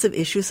lots of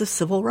issues of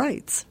civil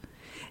rights.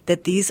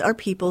 That these are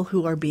people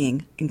who are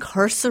being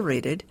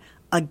incarcerated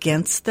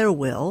against their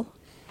will,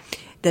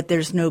 that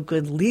there's no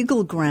good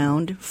legal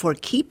ground for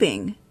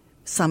keeping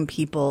some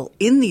people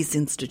in these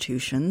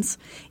institutions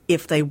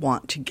if they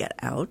want to get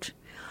out.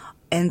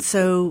 And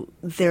so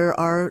there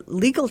are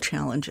legal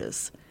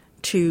challenges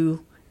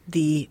to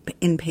the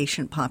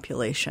inpatient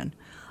population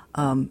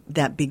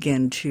that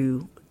begin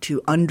to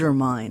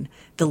undermine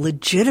the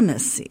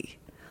legitimacy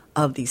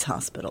of these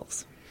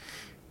hospitals.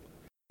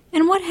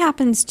 And what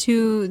happens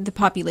to the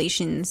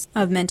populations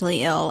of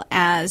mentally ill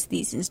as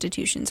these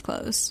institutions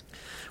close?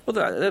 Well,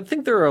 I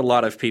think there are a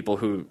lot of people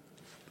who,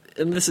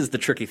 and this is the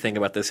tricky thing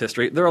about this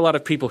history, there are a lot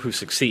of people who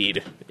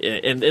succeed,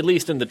 at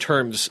least in the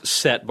terms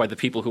set by the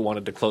people who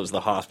wanted to close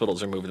the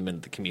hospitals or move them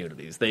into the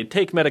communities. They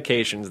take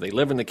medications, they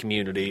live in the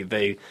community,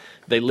 they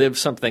live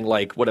something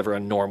like whatever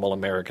a normal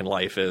American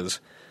life is.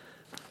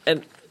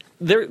 And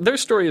their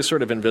story is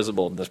sort of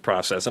invisible in this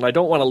process, and I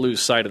don't want to lose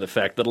sight of the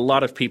fact that a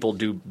lot of people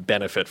do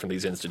benefit from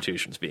these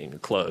institutions being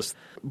closed.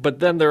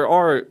 But then there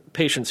are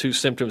patients whose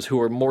symptoms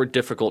who are more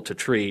difficult to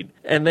treat,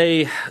 and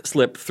they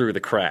slip through the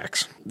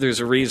cracks.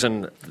 There's a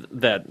reason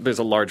that there's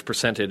a large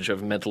percentage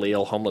of mentally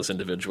ill homeless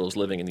individuals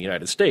living in the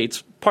United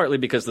States, partly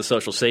because the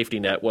social safety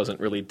net wasn't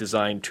really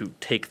designed to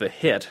take the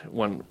hit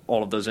when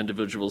all of those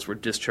individuals were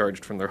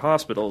discharged from their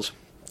hospitals.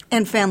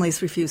 And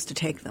families refuse to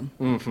take them.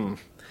 Mm-hmm.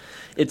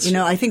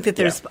 I think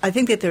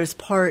that there's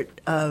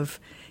part of,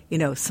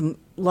 some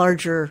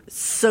larger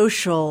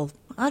social,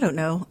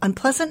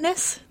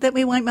 unpleasantness that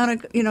we might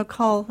want to,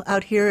 call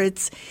out here.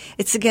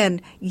 It's again,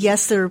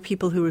 yes, there are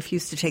people who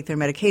refuse to take their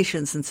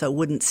medications and so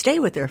wouldn't stay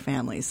with their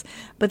families,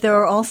 but there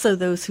are also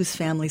those whose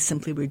families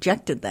simply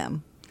rejected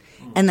them,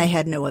 and they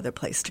had no other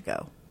place to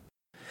go.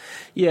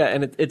 Yeah,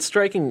 and it's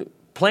striking.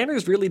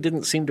 Planners really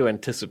didn't seem to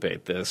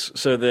anticipate this.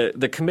 So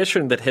the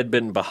commission that had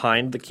been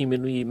behind the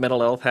Community Mental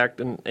Health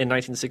Act in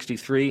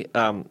 1963,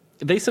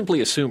 they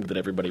simply assumed that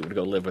everybody would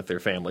go live with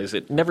their families.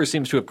 It never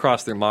seems to have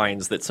crossed their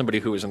minds that somebody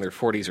who was in their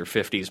 40s or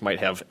 50s might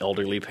have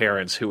elderly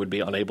parents who would be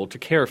unable to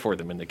care for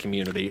them in the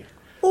community.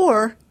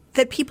 Or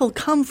that people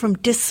come from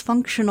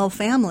dysfunctional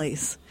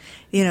families.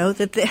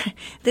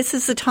 This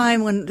is a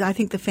time when I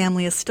think the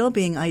family is still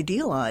being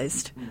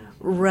idealized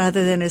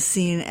rather than is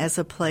seen as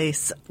a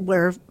place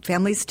where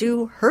families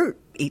do hurt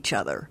each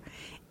other.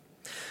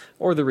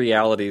 Or the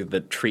reality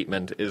that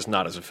treatment is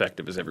not as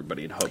effective as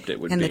everybody had hoped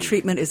it would be. And the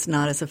treatment is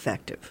not as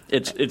effective.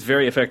 It's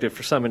very effective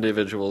for some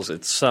individuals.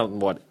 It's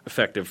somewhat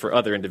effective for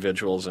other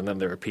individuals. And then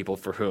there are people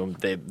for whom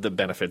the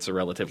benefits are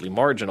relatively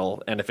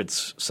marginal. And if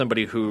it's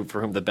somebody for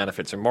whom the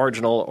benefits are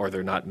marginal or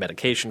they're not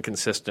medication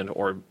consistent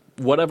or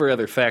whatever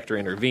other factor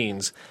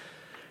intervenes,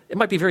 it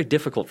might be very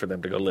difficult for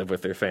them to go live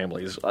with their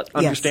families,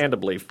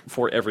 understandably,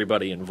 for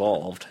everybody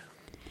involved.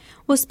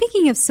 Well,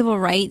 speaking of civil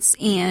rights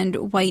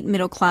and white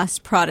middle-class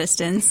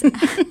Protestants,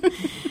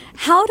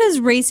 how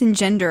does race and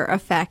gender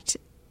affect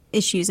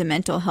issues of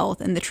mental health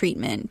and the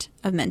treatment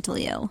of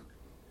mentally ill?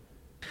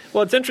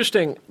 Well, it's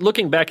interesting,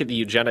 looking back at the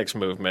eugenics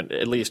movement,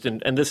 at least,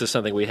 and this is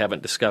something we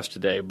haven't discussed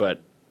today,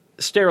 but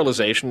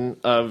sterilization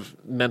of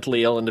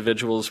mentally ill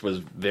individuals was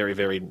very,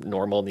 very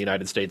normal in the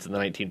United States in the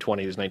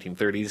 1920s,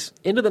 1930s,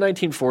 into the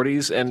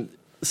 1940s, and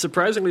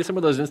surprisingly, some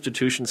of those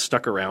institutions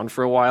stuck around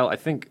for a while.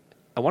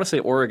 I want to say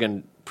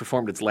Oregon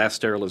performed its last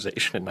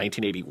sterilization in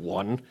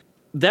 1981.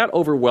 That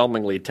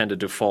overwhelmingly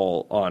tended to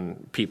fall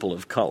on people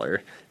of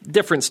color.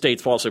 Different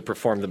states also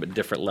performed them at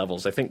different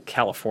levels. I think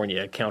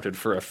California accounted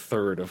for a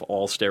third of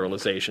all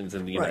sterilizations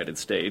in the United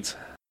States.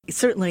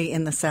 Certainly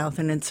in the South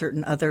and in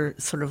certain other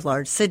sort of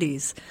large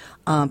cities,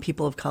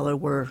 people of color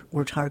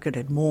were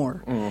targeted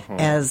more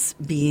as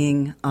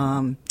being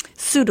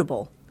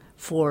suitable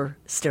for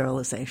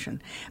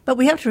sterilization. But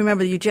we have to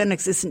remember that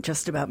eugenics isn't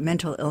just about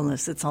mental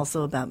illness. It's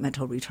also about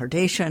mental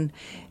retardation,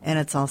 and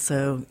it's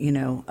also,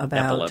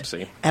 about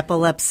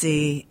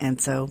epilepsy, and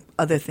so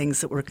other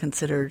things that were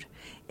considered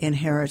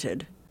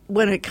inherited.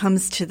 When it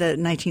comes to the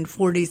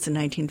 1940s and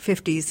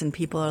 1950s and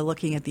people are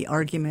looking at the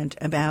argument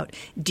about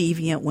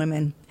deviant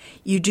women,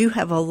 you do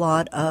have a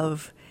lot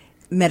of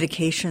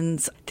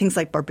medications, things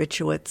like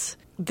barbiturates,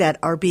 that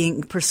are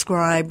being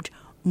prescribed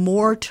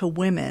more to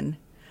women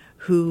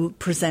who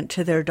present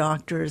to their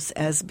doctors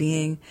as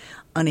being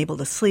unable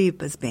to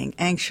sleep, as being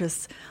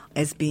anxious,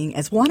 as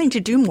wanting to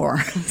do more,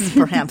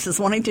 perhaps, as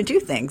wanting to do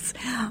things.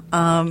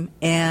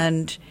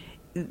 And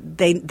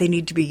they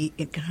need to be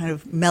kind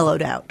of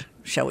mellowed out,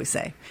 shall we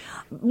say.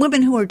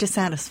 women who are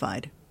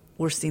dissatisfied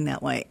were seen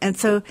that way. And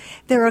so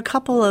there are a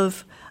couple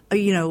of,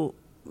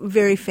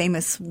 very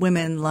famous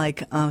women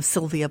like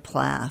Sylvia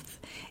Plath,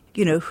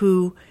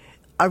 who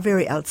are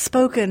very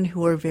outspoken,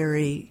 who are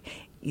very,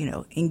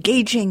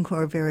 engaging, who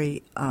are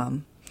very,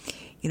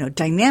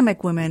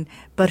 dynamic women,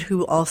 but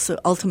who also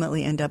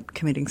ultimately end up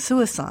committing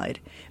suicide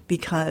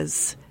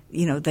because,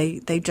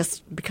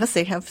 because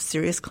they have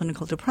serious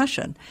clinical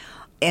depression.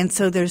 And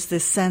so there's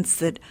this sense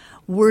that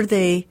were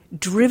they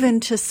driven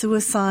to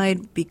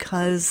suicide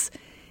because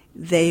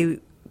they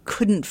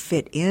couldn't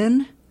fit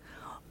in,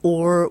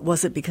 or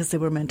was it because they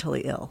were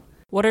mentally ill?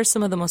 What are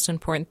some of the most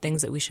important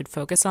things that we should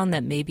focus on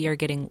that maybe are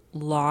getting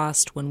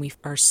lost when we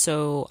are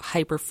so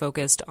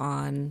hyper-focused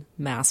on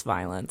mass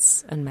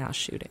violence and mass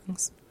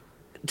shootings?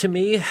 To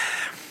me,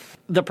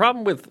 the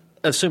problem with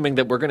assuming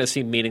that we're going to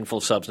see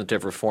meaningful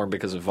substantive reform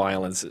because of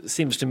violence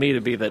seems to me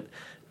to be that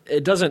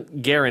it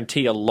doesn't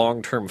guarantee a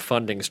long-term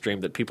funding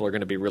stream that people are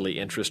going to be really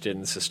interested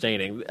in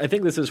sustaining. I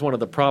think this is one of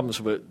the problems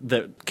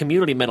that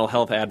community mental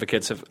health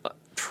advocates have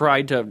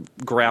tried to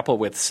grapple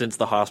with since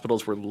the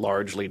hospitals were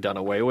largely done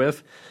away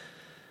with.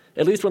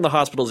 At least when the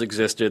hospitals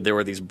existed, there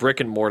were these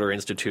brick-and-mortar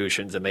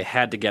institutions, and they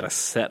had to get a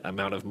set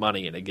amount of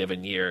money in a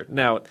given year.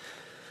 Now,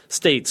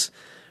 states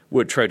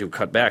would try to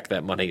cut back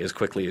that money as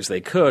quickly as they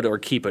could or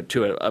keep it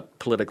to a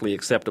politically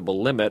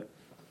acceptable limit.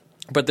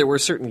 But there were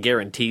certain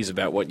guarantees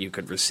about what you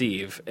could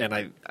receive.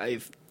 And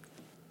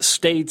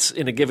states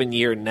in a given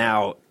year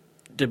now,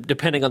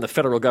 depending on the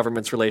federal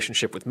government's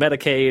relationship with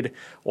Medicaid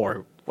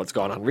or what's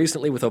gone on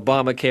recently with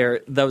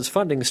Obamacare, those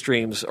funding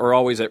streams are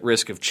always at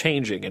risk of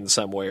changing in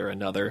some way or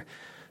another.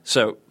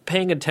 So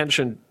paying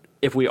attention,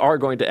 if we are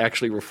going to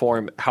actually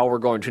reform, how we're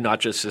going to not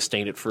just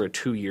sustain it for a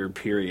 2-year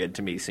period,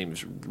 to me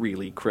seems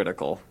really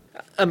critical.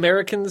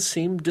 Americans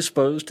seem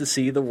disposed to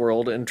see the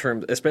world in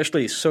terms,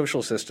 especially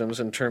social systems,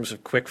 in terms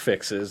of quick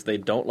fixes. They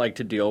don't like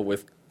to deal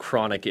with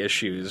chronic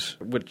issues,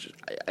 which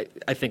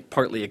I think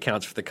partly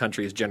accounts for the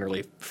country's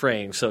generally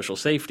fraying social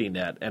safety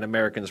net, and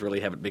Americans really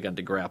haven't begun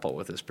to grapple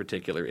with this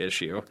particular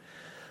issue.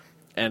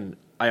 And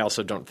I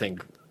also don't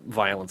think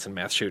violence and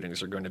mass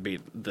shootings are going to be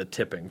the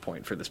tipping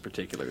point for this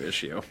particular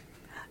issue.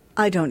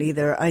 I don't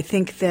either. I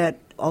think that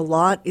a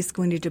lot is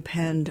going to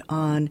depend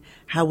on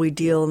how we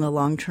deal in the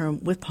long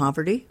term with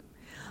poverty,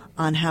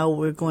 on how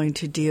we're going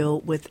to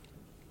deal with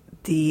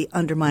the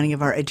undermining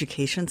of our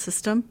education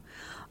system.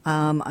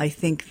 I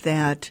think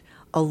that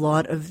a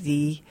lot of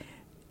the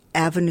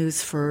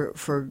avenues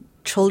for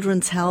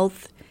children's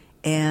health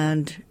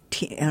and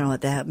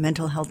the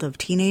mental health of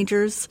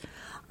teenagers,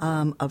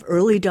 of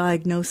early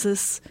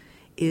diagnosis,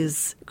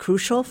 is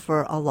crucial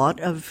for a lot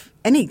of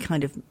any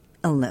kind of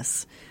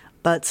illness,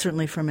 but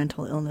certainly for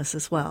mental illness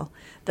as well.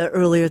 The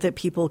earlier that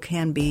people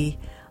can be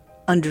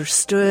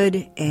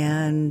understood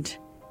and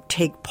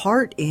take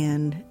part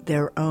in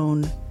their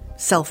own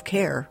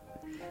self-care,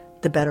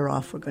 the better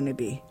off we're going to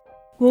be.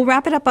 We'll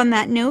wrap it up on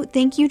that note.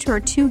 Thank you to our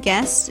two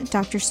guests,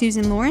 Dr.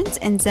 Susan Lawrence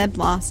and Zeb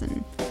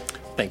Lawson.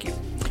 Thank you.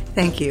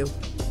 Thank you.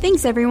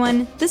 Thanks,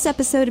 everyone. This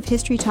episode of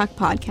History Talk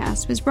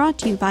Podcast was brought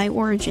to you by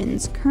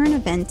Origins, Current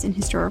Events in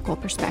Historical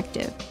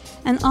Perspective,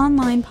 an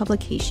online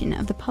publication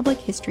of the Public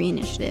History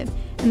Initiative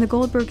and the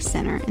Goldberg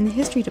Center in the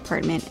History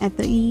Department at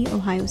the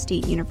Ohio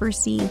State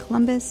University in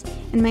Columbus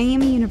and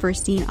Miami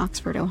University in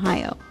Oxford,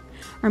 Ohio.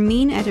 Our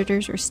main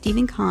editors are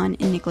Stephen Kahn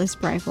and Nicholas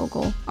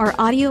Breivogel. Our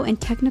audio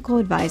and technical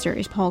advisor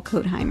is Paul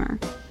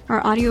Kotheimer.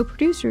 Our audio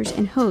producers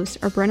and hosts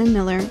are Brenna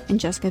Miller and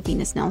Jessica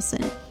Venus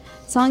Nelson.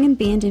 Song and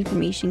band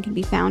information can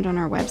be found on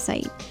our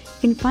website. You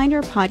can find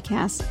our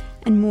podcasts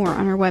and more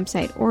on our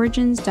website,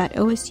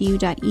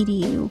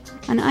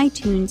 origins.osu.edu, on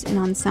iTunes and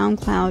on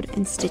SoundCloud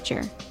and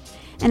Stitcher.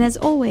 And as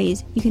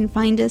always, you can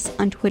find us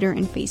on Twitter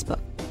and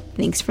Facebook.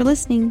 Thanks for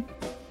listening.